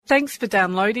Thanks for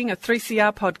downloading a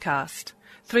 3CR podcast.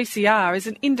 3CR is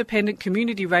an independent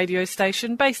community radio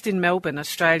station based in Melbourne,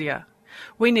 Australia.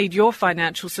 We need your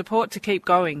financial support to keep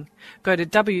going. Go to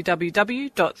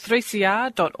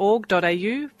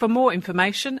www.3cr.org.au for more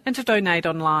information and to donate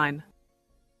online.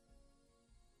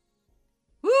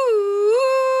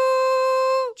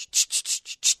 Oh,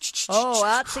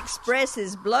 Arts Express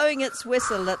is blowing its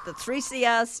whistle at the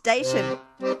 3CR station.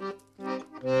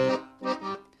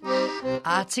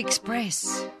 Arts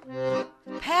Express.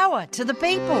 Power to the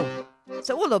people.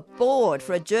 So all aboard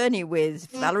for a journey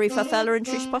with Valerie Farfalla and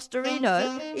Trish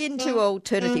Postorino into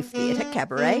alternative theatre,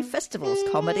 cabaret, festivals,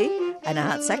 comedy and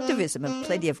arts activism, and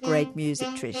plenty of great music,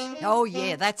 Trish. Oh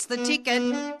yeah, that's the ticket.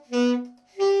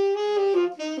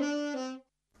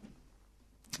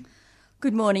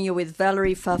 Good morning, you're with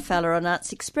Valerie Farfalla on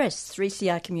Arts Express,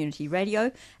 3CR Community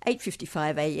Radio,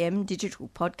 8:55am, digital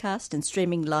podcast and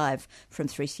streaming live from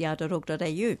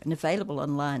 3cr.org.au and available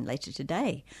online later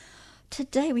today.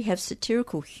 Today we have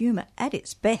satirical humour at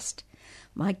its best.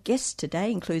 My guests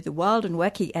today include the wild and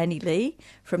wacky Annie Lee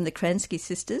from the Kransky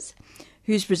Sisters,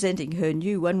 who's presenting her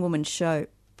new one-woman show,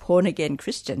 Porn Again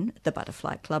Christian, at the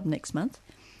Butterfly Club next month.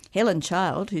 Helen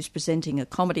Child, who's presenting a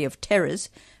comedy of terrors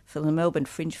for the Melbourne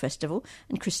Fringe Festival,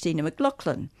 and Christina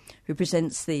McLaughlin, who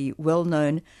presents the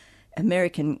well-known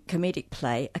American comedic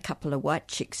play A Couple of White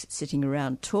Chicks Sitting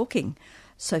Around Talking.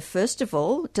 So first of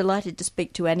all, delighted to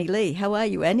speak to Annie Lee. How are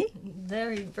you, Annie?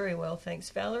 Very, very well, thanks,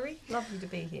 Valerie. Lovely to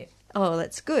be here. Oh,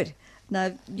 that's good.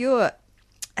 Now,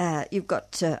 you've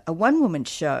got a one-woman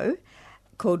show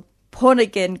called Porn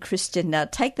Again Christian. Now,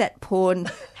 take that porn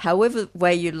however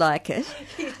way you like it.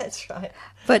 Yeah, that's right.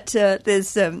 But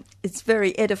it's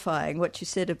very edifying what you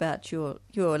said about your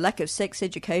lack of sex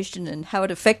education and how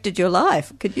it affected your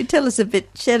life. Could you tell us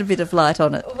shed a bit of light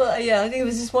on it? Well, yeah, I think it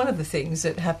was just one of the things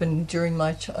that happened during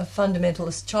my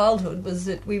fundamentalist childhood was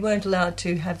that we weren't allowed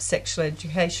to have sexual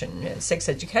education, sex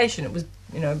education. It was,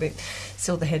 but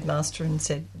still the headmaster and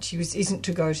said she isn't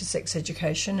to go to sex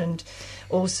education, and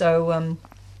also,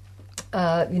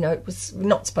 it was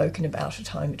not spoken about at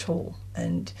home at all.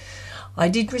 And I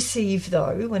did receive,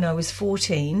 though, when I was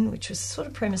 14, which was the sort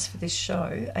of premise for this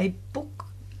show, a book,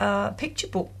 picture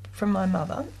book from my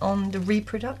mother on the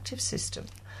reproductive system.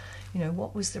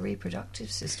 What was the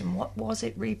reproductive system? What was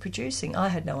it reproducing? I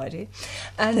had no idea.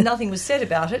 And nothing was said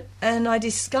about it. And I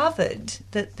discovered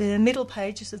that the middle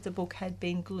pages of the book had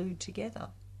been glued together.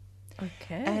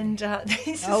 Okay. And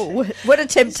what a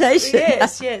temptation.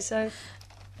 Yes. So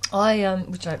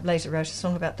which I later wrote a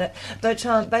song about that. But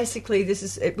basically,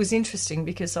 it was interesting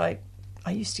because I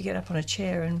used to get up on a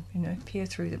chair and peer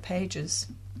through the pages,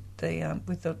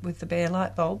 with the bare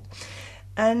light bulb,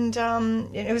 and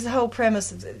it was the whole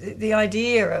premise of the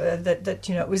idea that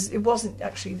it wasn't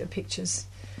actually the pictures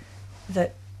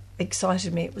that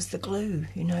excited me. It was the glue,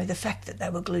 the fact that they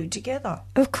were glued together.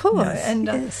 Of course,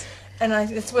 yes. And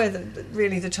that's where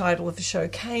really the title of the show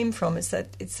came from. It's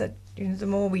that the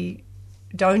more we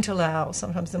don't allow,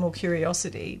 sometimes the more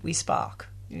curiosity we spark,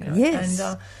 Yes.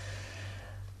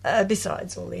 And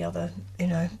besides all the other,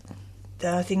 the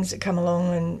things that come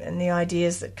along and the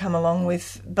ideas that come along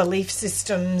with belief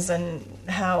systems and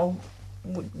how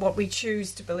what we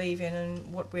choose to believe in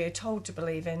and what we're told to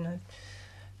believe in.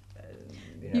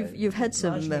 You've had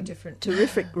some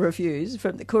terrific reviews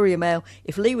from the Courier Mail.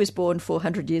 If Lee was born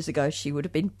 400 years ago, she would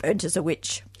have been burnt as a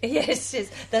witch. Yes.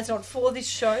 That's not for this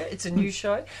show. It's a new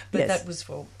show, but yes. That was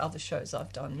for other shows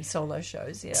I've done, solo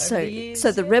shows. Yeah, so, over the years,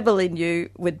 so the rebel in you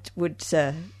would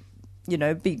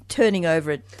be turning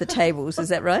over at the tables. Is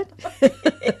that right?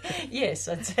 Yes,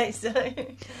 I'd say so.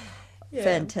 Yeah.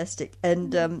 Fantastic.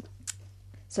 And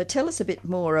so, tell us a bit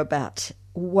more about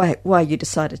why you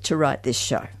decided to write this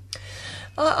show.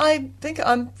 I think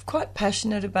I'm quite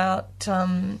passionate about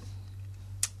the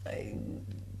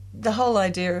whole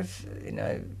idea of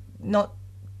not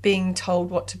being told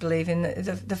what to believe in,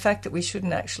 the fact that we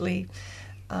shouldn't actually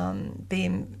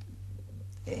be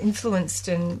influenced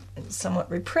and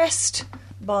somewhat repressed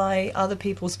by other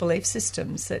people's belief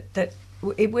systems that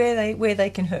where they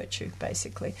can hurt you,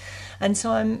 basically. And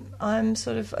so I'm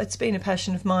sort of, it's been a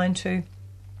passion of mine to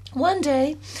one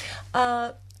day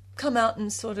come out and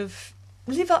sort of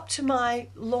live up to my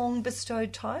long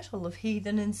bestowed title of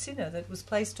heathen and sinner that was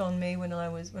placed on me when I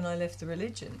left the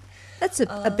religion. That's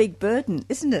a big burden,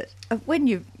 isn't it? When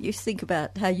you think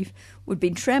about how you've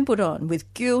been trampled on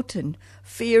with guilt and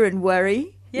fear and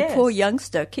worry. Yes. The poor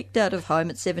youngster kicked out of home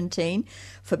at 17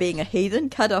 for being a heathen,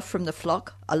 cut off from the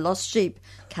flock, a lost sheep,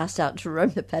 cast out to roam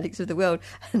the paddocks of the world,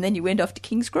 and then you went off to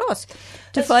King's Cross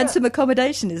to find some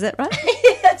accommodation. Is that right?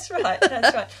 That's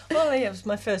That's right. Oh, yeah, it was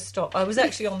my first stop. I was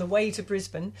actually on the way to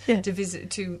Brisbane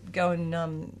to go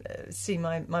and see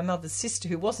my mother's sister,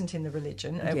 who wasn't in the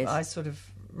religion. Yes. I sort of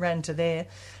ran to there.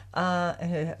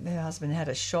 Her husband had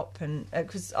a shop, and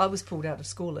because I was pulled out of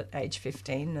school at age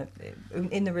 15.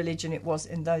 In the religion, it was,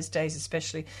 in those days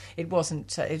especially, it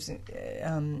wasn't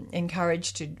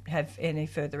encouraged to have any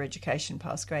further education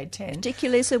past grade 10.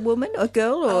 Particularly as a woman or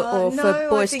girl, or no, for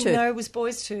boys I think, too? No, it was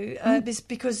boys too,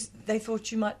 because they thought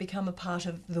you might become a part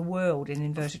of the world, in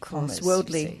inverted commas.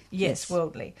 Worldly. Yes,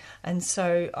 worldly. And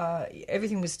so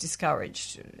everything was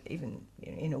discouraged, even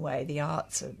in a way, the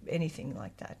arts or anything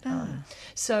like that.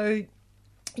 So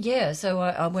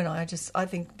I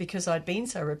think because I'd been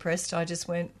so repressed, I just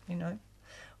went,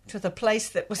 to the place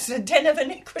that was the den of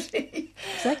iniquity.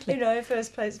 Exactly.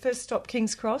 First stop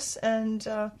King's Cross, and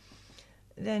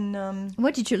then...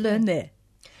 what did you learn there?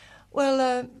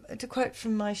 Well, to quote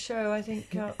from my show, I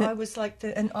think I was like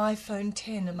an iPhone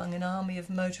 10 among an army of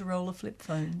Motorola flip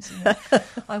phones.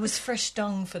 I was fresh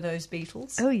dung for those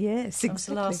Beatles. Oh, yes, exactly. I was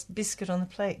the last biscuit on the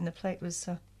plate, and the plate was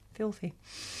filthy.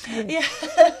 Yeah.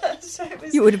 So it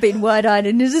was... You would have been wide-eyed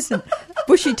and innocent,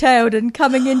 bushy-tailed, and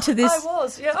coming into this I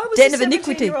was den a of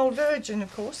iniquity. 17-year-old virgin,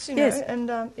 of course, Yes. and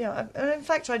in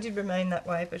fact I did remain that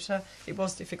way, but it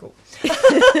was difficult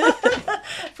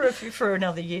for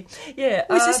another year. Yeah.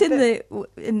 Was this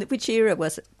in which era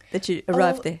was it that you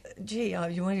arrived there? Gee,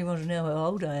 you really want to know how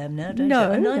old I am now, don't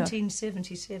No, you? no.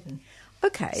 1977.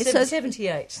 Okay,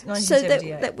 78. 1978.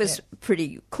 So that was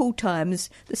pretty cool times.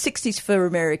 The 60s for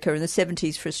America and the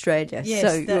 70s for Australia. Yes,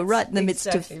 so you were right in the midst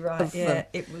exactly of... right.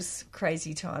 It was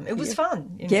crazy time. It was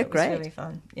fun. Yeah, it was great. really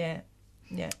fun. Yeah.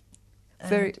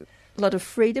 A lot of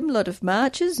freedom, a lot of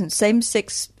marches and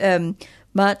same-sex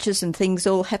marches and things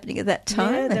all happening at that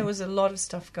time. Yeah, there was a lot of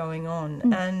stuff going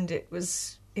on, and it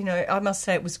was... I must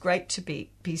say it was great to be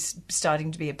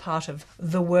starting to be a part of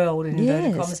the world, in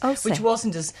inverted commas, which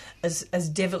wasn't as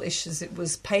devilish as it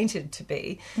was painted to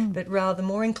be, but rather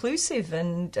more inclusive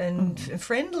and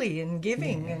friendly and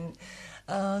giving.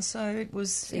 And so it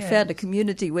was... So you found a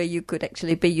community where you could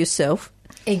actually be yourself.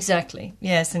 Exactly,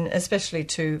 yes, and especially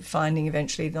to finding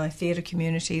eventually my theatre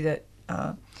community that...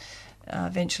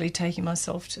 eventually taking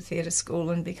myself to theatre school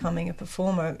and becoming a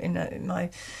performer.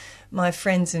 My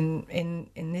friends in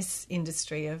this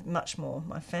industry are much more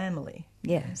my family.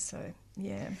 Yeah. So,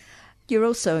 yeah. You're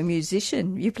also a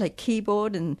musician. You play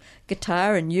keyboard and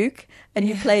guitar and uke, and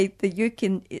you play the uke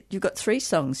in... You've got 3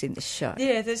 songs in this show.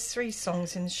 Yeah, there's 3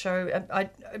 songs in the show. I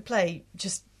play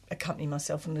just... accompany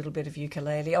myself on a little bit of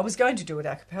ukulele. I was going to do it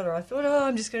a cappella. I thought,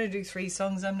 I'm just going to do 3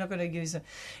 songs. I'm not going to use an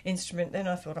instrument. Then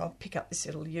I thought, I'll pick up this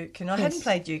little uke. And I hadn't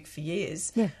played uke for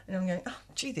years. Yeah. And I'm going,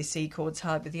 this E chord's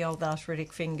hard with the old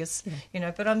arthritic fingers,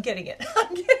 but I'm getting it.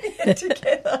 I'm getting it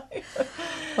together.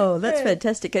 Oh, that's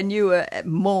fantastic. And you were at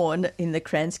Morn in the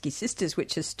Kransky Sisters,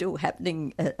 which is still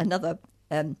happening, another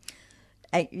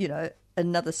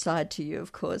side to you,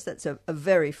 of course. That's a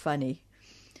very funny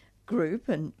group,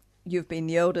 and you've been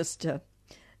the eldest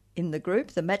in the group,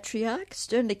 the matriarch,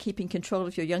 sternly keeping control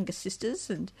of your younger sisters,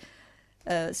 and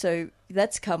so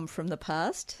that's come from the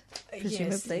past,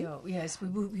 presumably. Yes,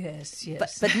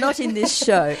 But not in this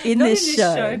show. Not in this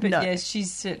show, but yes,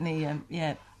 she's certainly,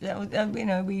 we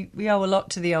owe a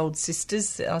lot to the old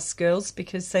sisters, us girls,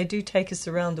 because they do take us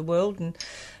around the world and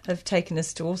have taken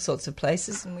us to all sorts of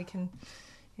places, and we can...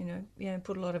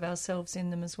 put a lot of ourselves in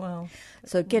them as well.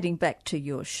 So getting back to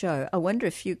your show, I wonder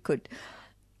if you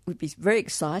would be very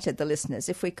excited, the listeners,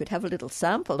 if we could have a little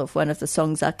sample of one of the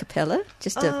songs a cappella,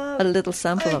 just a little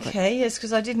sample of it. Okay, yes,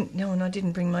 because I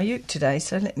didn't bring my uke today,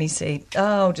 so let me see.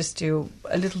 I'll just do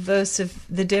a little verse of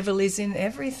The Devil Is in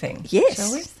Everything. Yes,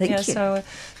 shall we? Thank you. So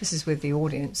this is with the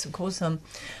audience, of course.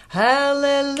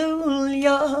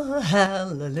 Hallelujah,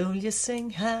 hallelujah,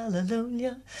 sing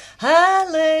hallelujah,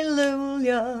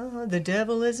 hallelujah, the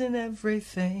devil is in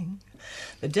everything.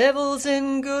 The devil's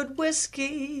in good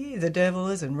whiskey, the devil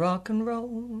is in rock and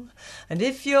roll, and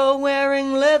if you're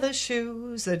wearing leather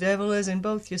shoes, the devil is in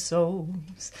both your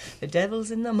souls. The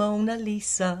devil's in the Mona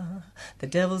Lisa, the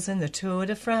devil's in the Tour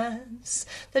de France,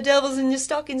 the devil's in your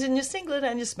stockings and your singlet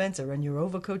and your Spencer and your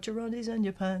overcoat, your undies and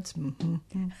your pants.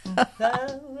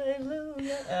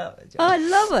 Hallelujah. I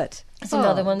love it. That's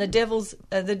another one. The devil's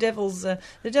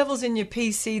in your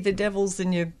PC. The devil's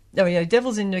in your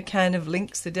devil's in your can of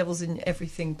links. The devil's in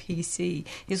everything PC.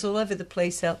 He's all over the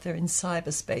place out there in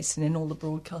cyberspace and in all the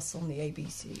broadcasts on the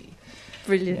ABC.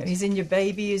 Brilliant. He's in your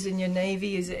baby. He's in your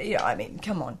navy.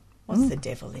 Come on. What's the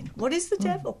devil in? What is the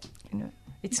devil?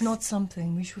 It's not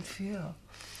something we should fear.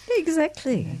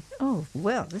 Exactly. Oh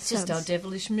well, it's just our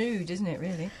devilish mood, isn't it?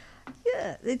 Really. Yeah,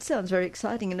 Yeah, it sounds very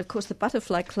exciting. And of course, the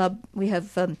Butterfly Club, we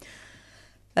have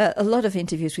a lot of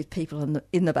interviews with people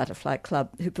in the Butterfly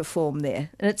Club who perform there.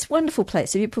 And it's a wonderful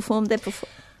place. Have you performed there before?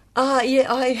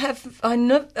 Yeah, I have. I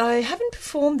haven't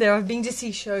performed there. I've been to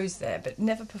see shows there, but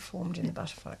never performed in the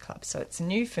Butterfly Club. So it's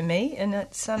new for me, and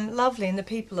it's lovely, and the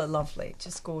people are lovely,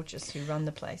 just gorgeous who run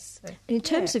the place. So, in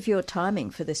terms of your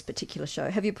timing for this particular show,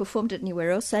 have you performed it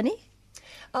anywhere else, Annie?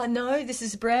 No, this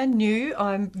is brand new.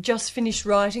 I'm just finished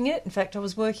writing it. In fact, I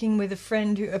was working with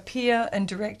a peer and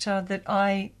director that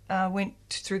I went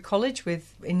through college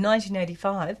with in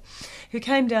 1985, who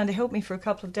came down to help me for a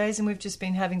couple of days, and we've just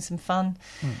been having some fun.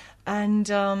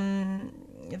 And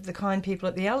the kind people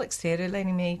at the Alex Theatre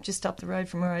letting me, just up the road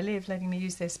from where I live, letting me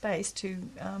use their space to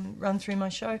run through my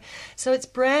show. So it's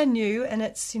brand new, and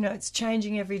it's it's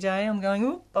changing every day. I'm going,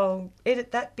 oop, I'll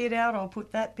edit that bit out, I'll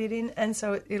put that bit in, and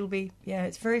so it'll be,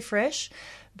 it's very fresh,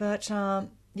 but I'm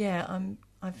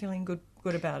feeling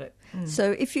good about it.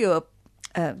 So if you're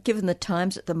given the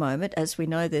times at the moment, as we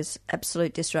know, there's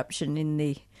absolute disruption in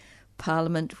the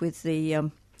Parliament with the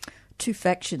two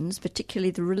factions,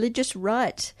 particularly the religious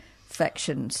right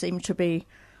faction, seem to be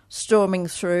storming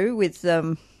through with,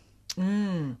 I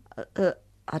don't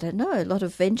know, a lot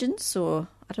of vengeance, or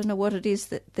I don't know what it is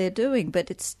that they're doing, but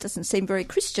it doesn't seem very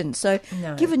Christian. So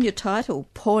given your title,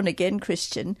 Born Again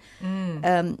Christian,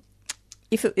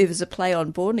 if it was a play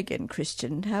on Born Again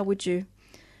Christian, how would you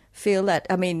feel that?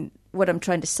 I mean, what I'm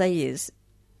trying to say is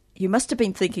you must have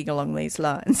been thinking along these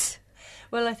lines.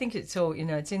 Well, I think it's all,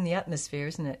 it's in the atmosphere,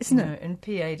 isn't it? Isn't it? And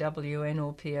PAWN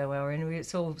or PORN,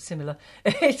 it's all similar.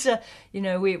 It's,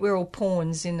 we're all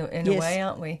pawns in a way,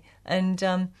 aren't we? And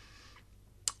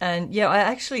I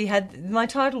actually my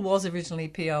title was originally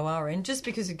PORN, just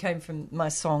because it came from my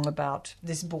song about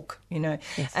this book,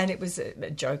 Yes. and it was a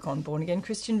joke on Born Again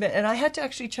Christian, and I had to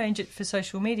actually change it for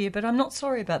social media, but I'm not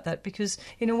sorry about that, because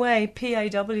in a way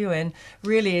PAWN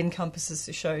really encompasses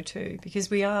the show too,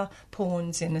 because we are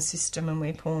pawns in a system, and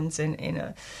we're pawns in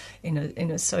a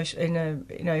social,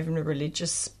 even a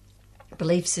religious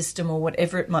belief system, or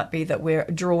whatever it might be that we're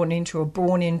drawn into or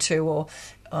born into, or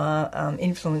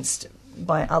influenced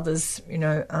by others,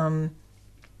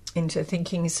 into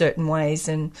thinking certain ways,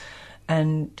 and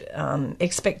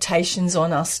expectations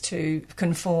on us to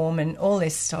conform, and all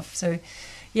this stuff. So,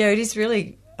 it is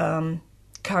really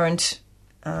current,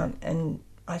 and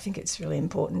I think it's really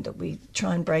important that we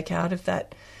try and break out of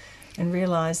that and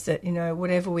realise that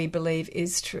whatever we believe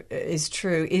is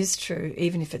true,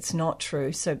 even if it's not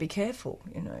true. So be careful,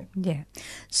 Yeah.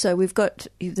 So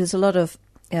there's a lot of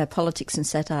politics and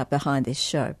satire behind this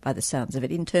show, by the sounds of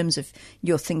it, in terms of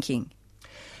your thinking.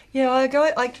 Yeah, I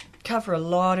cover a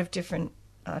lot of different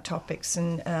topics,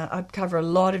 and I cover a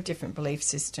lot of different belief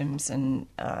systems, and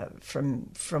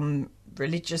from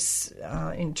religious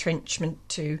entrenchment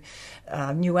to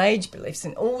New Age beliefs,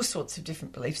 and all sorts of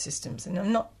different belief systems. And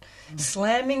I'm not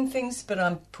slamming things, but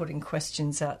I'm putting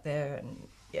questions out there, and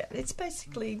it's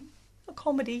basically a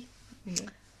comedy. Yeah.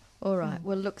 All right.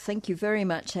 Well, look, thank you very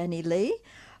much, Annie Lee,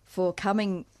 for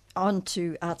coming on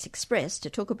to Arts Express to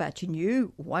talk about your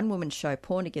new one-woman show,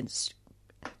 Born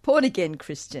Again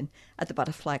Christian, at the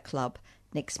Butterfly Club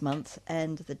next month.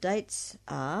 And the dates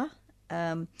are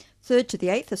 3rd to the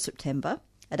 8th of September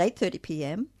at 8:30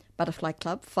 p.m, Butterfly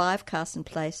Club, 5 Carson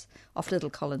Place off Little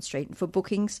Collins Street. And for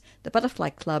bookings,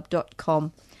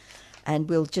 thebutterflyclub.com. And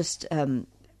we'll just,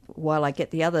 while I get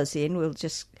the others in, we'll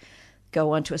just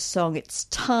go on to a song. It's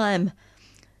Time,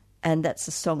 and that's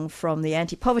a song from the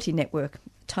Anti-Poverty Network,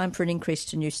 Time for an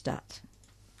Increased New Start.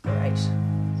 Great.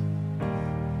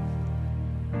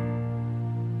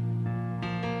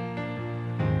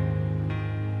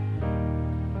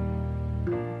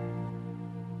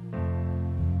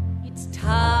 It's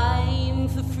time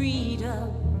for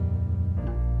freedom,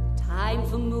 time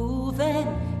for moving,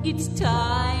 it's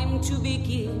time to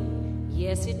begin,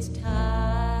 yes, it's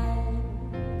time.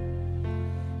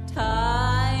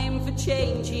 Time for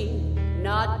changing,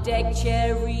 not deck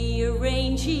chair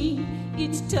rearranging.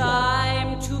 It's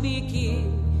time to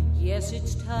begin, yes,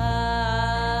 it's time.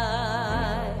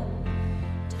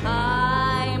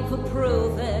 Time for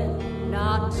proving,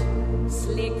 not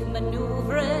slick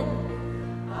maneuvering.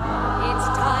 It's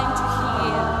time to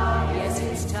hear, yes,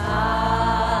 it's time.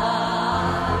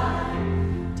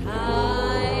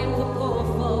 Time for poor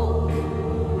folk,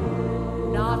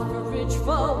 not for rich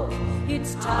folk.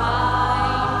 It's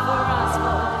time for us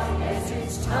all. Yes,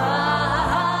 it's time.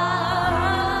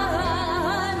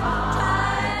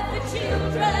 Time for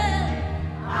children.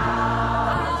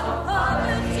 For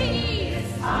poverty.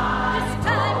 It's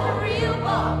time for real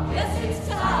work. Yes, it's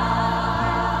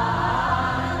time.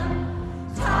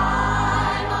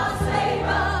 Time of slavery.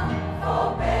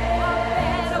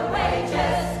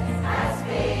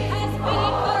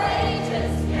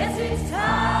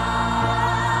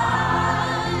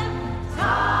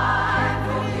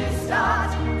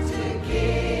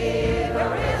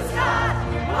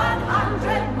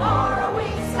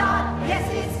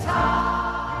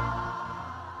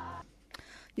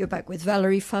 You're back with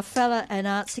Valerie Farfalla and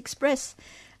Arts Express.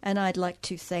 And I'd like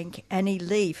to thank Annie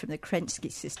Lee from the Krensky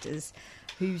Sisters,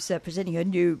 who's presenting her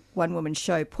new one-woman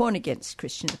show, Porn Against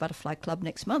Christian, at the Butterfly Club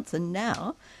next month. And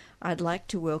now I'd like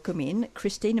to welcome in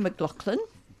Christina McLaughlin,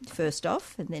 first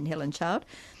off, and then Helen Child.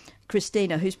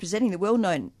 Christina, who's presenting the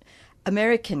well-known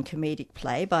American comedic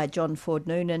play by John Ford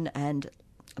Noonan and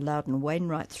Loudon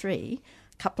Wainwright III,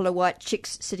 Couple of White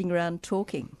Chicks Sitting Around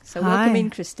Talking. So welcome in,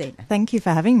 Christina. Thank you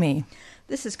for having me.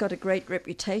 This has got a great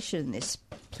reputation, this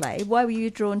play. Why were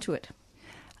you drawn to it?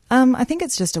 I think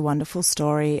it's just a wonderful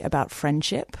story about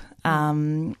friendship.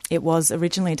 It was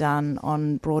originally done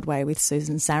on Broadway with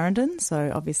Susan Sarandon,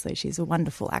 so obviously she's a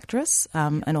wonderful actress,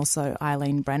 and also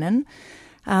Eileen Brennan.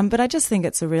 But I just think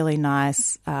it's a really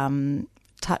nice,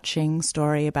 touching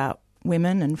story about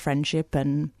women and friendship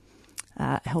and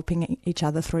helping each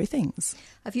other through things.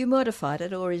 Have you modified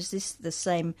it, or is this the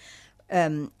same?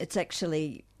 It's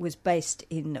actually was based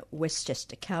in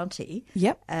Westchester County.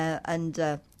 Yep. And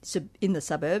in the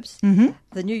suburbs. Mm-hmm.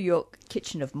 The New York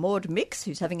kitchen of Maud Mix,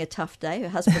 who's having a tough day. Her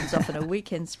husband's off on a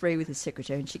weekend spree with his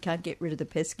secretary and she can't get rid of the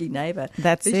pesky neighbour.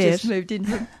 That's who's it. just moved in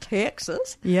from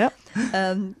Texas. Yep.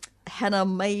 Hannah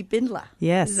Mae Bindler.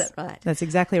 Yes. Is that right? That's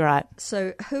exactly right.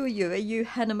 So who are you? Are you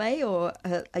Hannah Mae or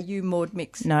are you Maud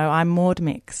Mix? No, I'm Maud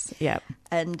Mix. Yep.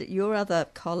 And your other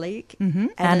colleague,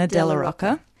 Anna Della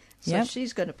Rocca. So Yep.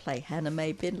 she's going to play Hannah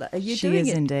Mae Bindler. Are you She doing is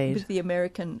it indeed. with the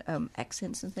American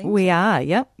accents and things? We are,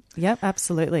 yep,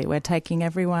 absolutely. We're taking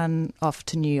everyone off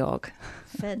to New York.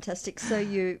 Fantastic. So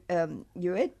you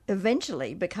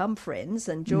eventually become friends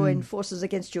and join forces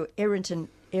against your errant and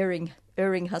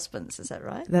erring husbands. Is that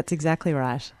right? That's exactly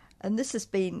right. And this has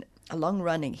been a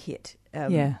long-running hit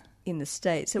in the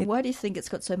States. So why do you think it's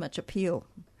got so much appeal?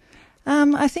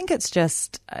 I think it's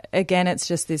just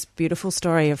this beautiful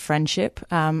story of friendship.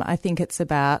 I think it's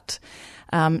about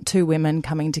two women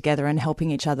coming together and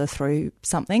helping each other through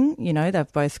something. You know,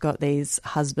 they've both got these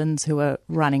husbands who are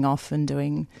running off and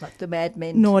doing like the Mad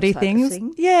Men naughty type things. Of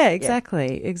thing. Yeah,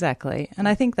 exactly. And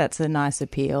I think that's a nice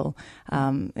appeal.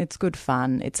 It's good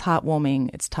fun. It's heartwarming.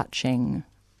 It's touching.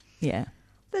 Yeah.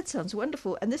 That sounds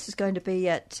wonderful. And this is going to be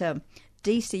at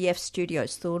DCF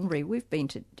Studios, Thornbury. We've been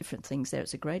to different things there.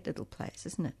 It's a great little place,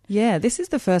 isn't it? Yeah, this is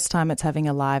the first time it's having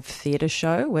a live theatre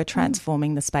show. We're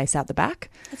transforming the space out the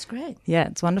back. That's great. Yeah,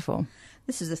 it's wonderful.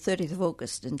 This is the 30th of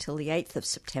August until the 8th of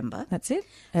September. That's it,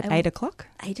 at 8 o'clock.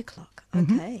 8 o'clock,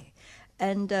 okay.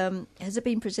 And has it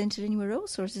been presented anywhere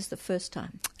else, or is this the first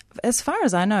time? As far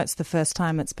as I know, it's the first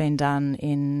time it's been done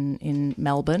in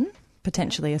Melbourne,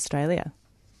 potentially Australia.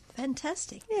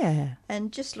 Fantastic. Yeah.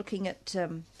 And just looking at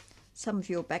some of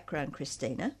your background,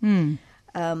 Christina,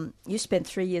 you spent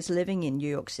 3 years living in New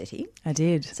York City. I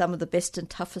did. Some of the best and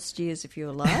toughest years of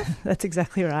your life. That's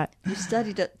exactly right. You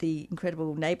studied at the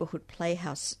incredible Neighbourhood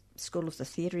Playhouse School of the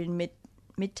Theatre in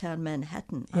Midtown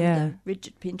Manhattan under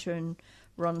Richard Pinter and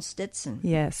Ron Stetson.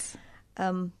 Yes.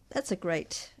 That's a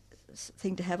great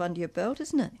thing to have under your belt,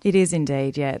 isn't it? It is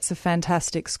indeed, yeah. It's a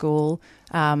fantastic school,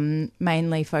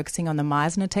 mainly focusing on the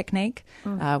Meisner technique,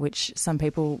 which some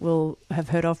people will have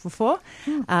heard of before.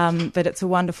 But it's a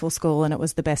wonderful school and it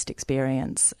was the best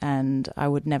experience and I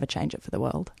would never change it for the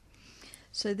world.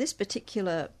 So this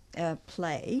particular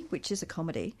play, which is a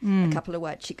comedy, A Couple of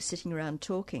White Chicks Sitting Around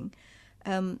Talking,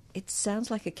 it sounds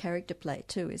like a character play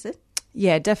too, is it?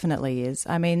 Yeah, it definitely is.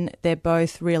 I mean, they're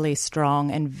both really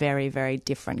strong and very, very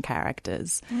different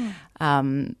characters.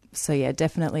 So, yeah,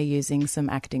 definitely using some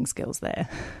acting skills there.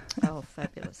 Oh,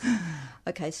 fabulous.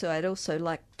 Okay, so I'd also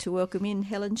like to welcome in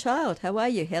Helen Child. How are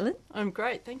you, Helen? I'm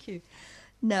great, thank you.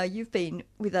 Now, you've been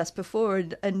with us before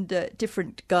and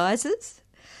different guises.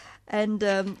 And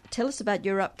tell us about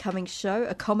your upcoming show,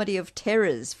 A Comedy of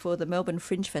Terrors, for the Melbourne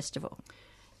Fringe Festival.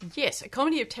 Yes, A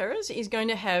Comedy of Terrors is going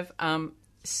to have...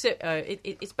 it's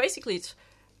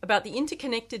about the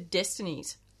interconnected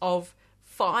destinies of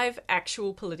 5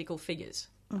 actual political figures.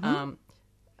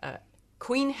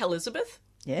 Queen Elizabeth.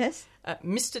 Yes.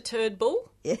 Mr. Turdbull.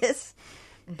 Yes.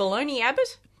 Baloney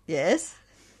Abbott. Yes.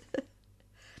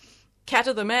 Cat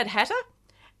of the Mad Hatter.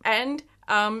 And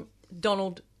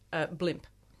Donald Blimp.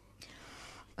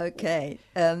 Okay.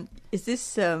 Is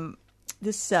this...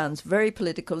 This sounds very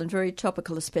political and very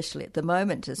topical, especially at the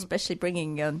moment, especially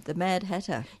bringing the Mad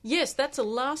Hatter. Yes, that's a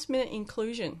last-minute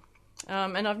inclusion,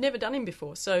 and I've never done him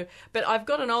before. But I've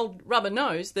got an old rubber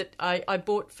nose that I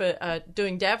bought for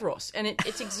doing Davros, and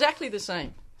it's exactly the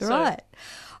same. Right.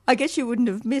 I guess you wouldn't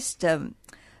have missed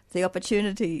the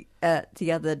opportunity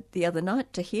the other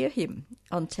night to hear him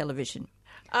on television,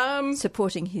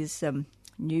 supporting his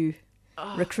new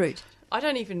recruit. I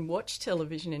don't even watch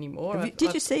television anymore.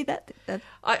 Did you see that?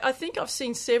 I think I've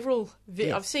seen several.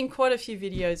 Yes. I've seen quite a few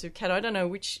videos of Kat. I don't know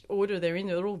which order they're in.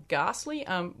 They're all ghastly.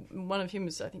 One of him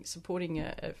was, I think, supporting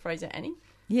Fraser Anning.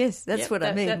 Yes, that's Yep, what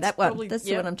I mean. that's That one. probably- That's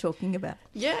the yep. one I'm talking about.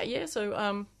 Yeah.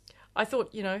 So I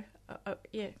thought,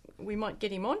 we might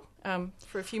get him on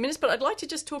for a few minutes. But I'd like to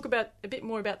just talk a bit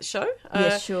more about the show.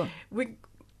 Yes, sure.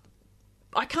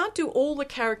 I can't do all the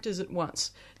characters at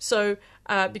once. So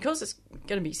because it's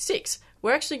going to be 6,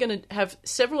 we're actually going to have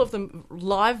several of them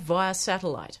live via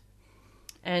satellite.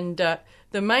 And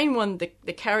the main one,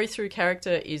 the carry-through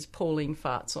character, is Pauline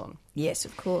Fartson. Yes,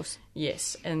 of course.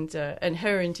 Yes, and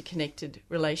her interconnected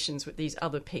relations with these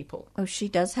other people. Oh, she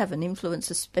does have an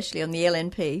influence, especially on the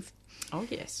LNP. Oh,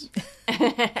 yes.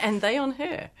 And they on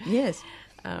her. Yes.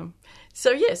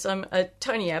 So, yes,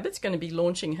 Tony Abbott's going to be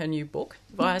launching her new book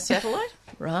via satellite.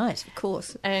 Right, of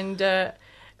course. And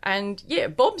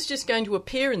Bob's just going to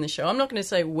appear in the show. I'm not going to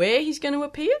say where he's going to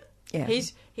appear. Yeah.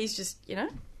 He's just,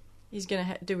 he's going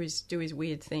to do his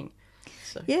weird thing.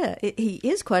 So. Yeah, he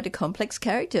is quite a complex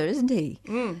character, isn't he?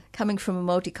 Coming from a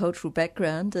multicultural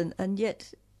background and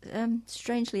yet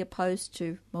strangely opposed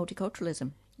to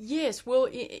multiculturalism. Yes, well,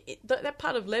 that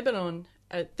part of Lebanon,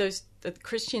 the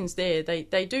Christians there,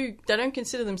 they don't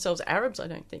consider themselves Arabs. I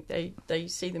don't think they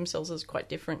see themselves as quite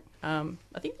different. I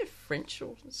think they're French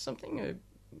or something.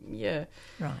 Yeah,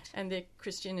 right. And they're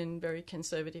Christian and very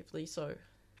conservatively so.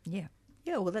 Yeah.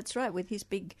 Yeah, well, that's right. With his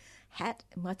big hat,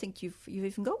 I think you've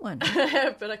even got one.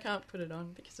 But I can't put it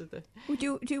on because of the. Well,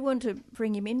 do you want to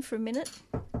bring him in for a minute?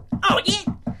 Oh, yeah.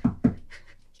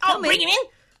 I'll bring him in.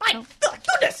 My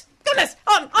goodness,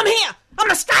 I'm here. I'm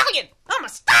a stallion.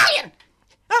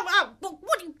 Well,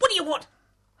 what do you want?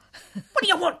 What do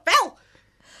you want, Val?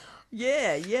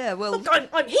 Yeah, well... Look,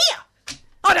 I'm here.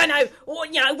 I don't know,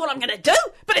 what I'm going to do,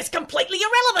 but it's completely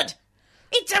irrelevant.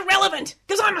 It's irrelevant,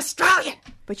 because I'm Australian.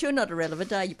 But you're not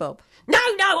irrelevant, are you, Bob? No,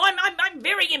 I'm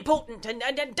very important, and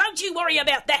don't you worry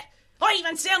about that. I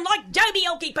even sound like Joby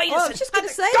Elkie Peterson. Oh, I was just going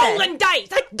to say golden days,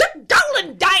 the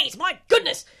golden days, my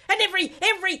goodness. And every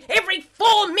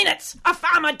 4 minutes, a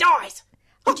farmer dies.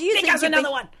 Oh, there goes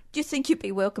another one. Do you think you'd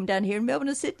be welcome down here in Melbourne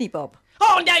or Sydney, Bob?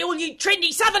 Oh, no, all you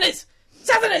trendy southerners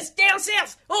down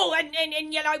south. Oh, and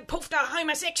poofed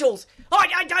homosexuals.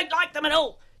 I don't like them at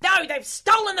all. No, they've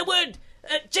stolen the word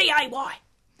G-A-Y.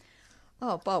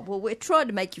 Oh, Bob, well, we're trying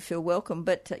to make you feel welcome,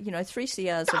 but,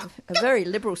 3CR's a very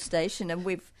liberal station, and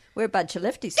we're a bunch of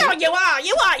lefties. Oh, you are.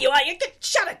 You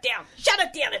shut it down.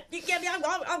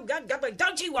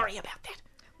 Don't you worry about that.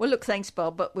 Well, look, thanks,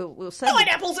 Bob, but we'll say...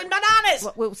 Pineapples and bananas.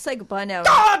 We'll say goodbye now.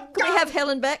 God, Can we have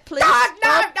Helen back, please?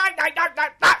 No.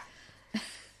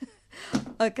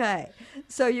 Okay,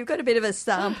 so you've got a bit of a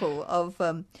sample of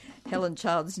Helen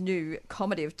Child's new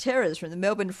comedy of terrors from the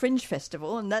Melbourne Fringe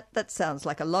Festival, and that sounds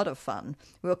like a lot of fun.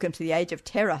 Welcome to the Age of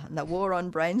Terror and the War on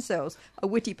Brain Cells, a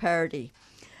witty parody.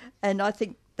 And I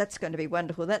think that's going to be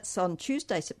wonderful. That's on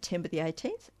Tuesday, September the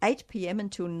 18th, 8 p.m.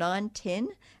 until 9:10.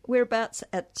 Whereabouts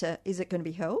is it going to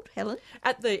be held, Helen?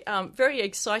 At the very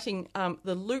exciting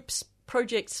the Loops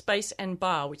Project Space and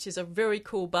Bar, which is a very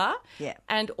cool bar. Yeah.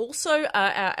 And also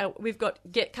we've got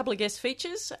a couple of guest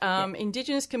features,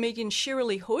 Indigenous comedian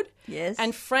Shirley Hood. Yes.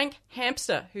 And Frank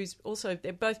Hampster, who's also,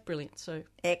 they're both brilliant. So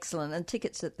excellent. And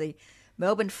tickets at the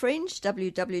Melbourne Fringe,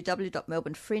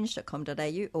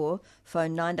 www.melbournefringe.com.au, or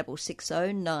phone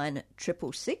 9660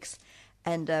 9666.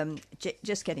 And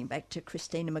just getting back to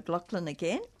Christina McLaughlin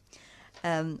again.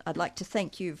 I'd like to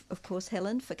thank you, of course,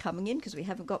 Helen, for coming in, because we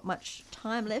haven't got much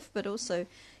time left, but also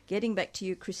getting back to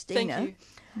you, Christina. Thank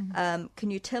you.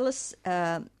 Can you tell us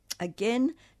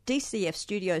again, DCF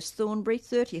Studios Thornbury,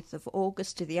 30th of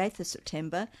August to the 8th of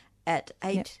September at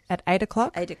 8... Yep, at 8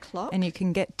 o'clock. 8 o'clock. And you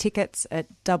can get tickets at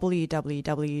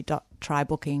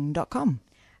www.trybooking.com.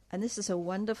 And this is a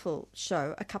wonderful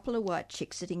show, a couple of white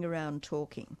chicks sitting around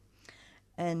talking.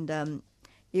 And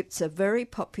it's a very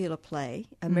popular play,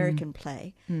 American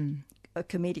play, a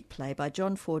comedic play by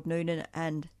John Ford Noonan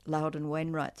and Loudon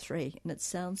Wainwright III. And it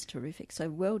sounds terrific.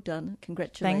 So well done.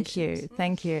 Congratulations.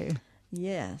 Thank you.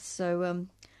 Yeah, so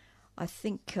I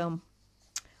think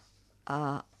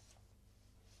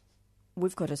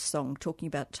we've got a song talking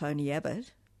about Tony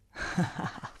Abbott.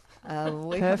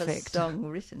 We have a song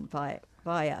written by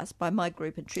us, by my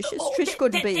group and Trish's. Trish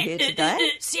couldn't be here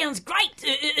today. Sounds great,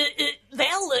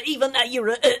 Val, even though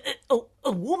you're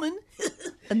a woman.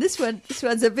 And this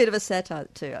one's a bit of a satire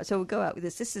too. So we'll go out with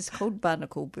this. This is called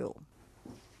Barnacle Bill.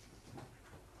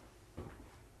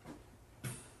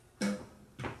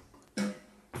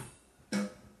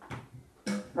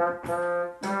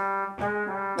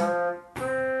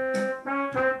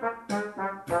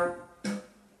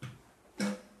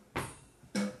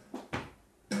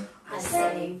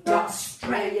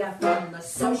 from the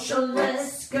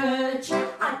socialist scourge.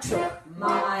 I took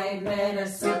my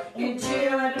medicine,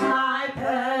 endured my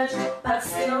purge, but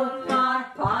still my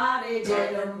party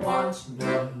didn't want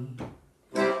me.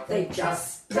 They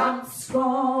just dumped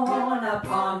scorn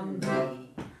upon me.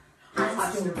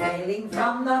 I'm still reeling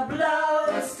from the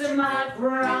blows to my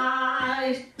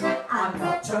pride. I'm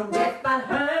not tone deaf but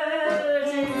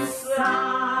hurt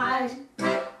inside.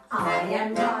 I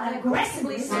am not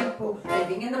aggressively simple,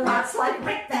 living in the past like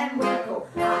Rip Van Winkle.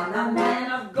 I'm a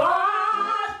man of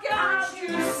God, can't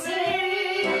you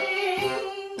see?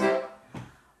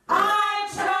 I'm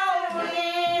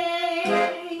Tony.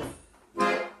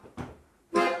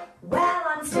 Well,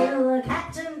 I'm still a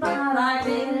captain, but I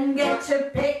didn't get to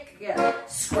pick.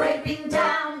 Scraping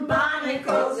down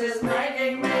barnacles is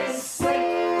making me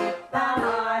sick. But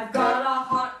I've got a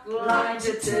hotline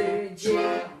to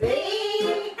 2GB,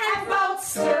 and Bolt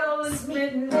still is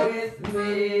smitten with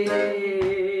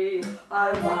me.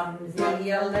 I won the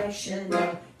election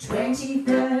in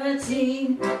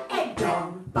 2013, egged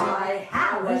on by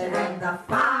Howard and the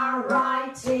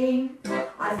far-right team.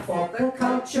 I fought the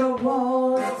culture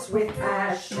wars with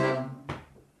passion,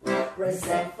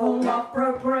 resentful of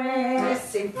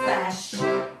progressive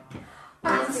fashion.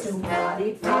 I still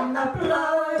partied from the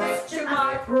blows to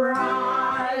my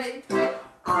pride.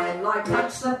 I like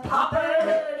Punch the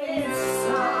Puppet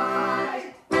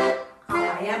inside.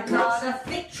 I am not a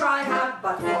thick tryhard,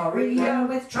 but warrior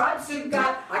with tribes to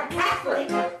guard. A Catholic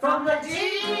from the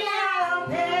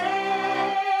DLP,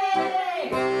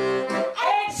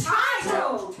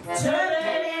 entitled to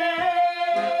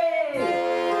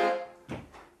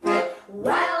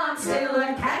well, I'm still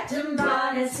a captain,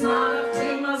 but it's not of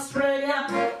Team Australia.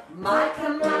 My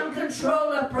command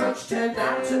control approach turned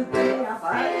out to be a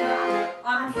failure.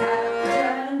 I'm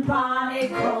Captain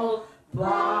Barnacle,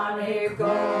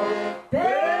 Barnacle.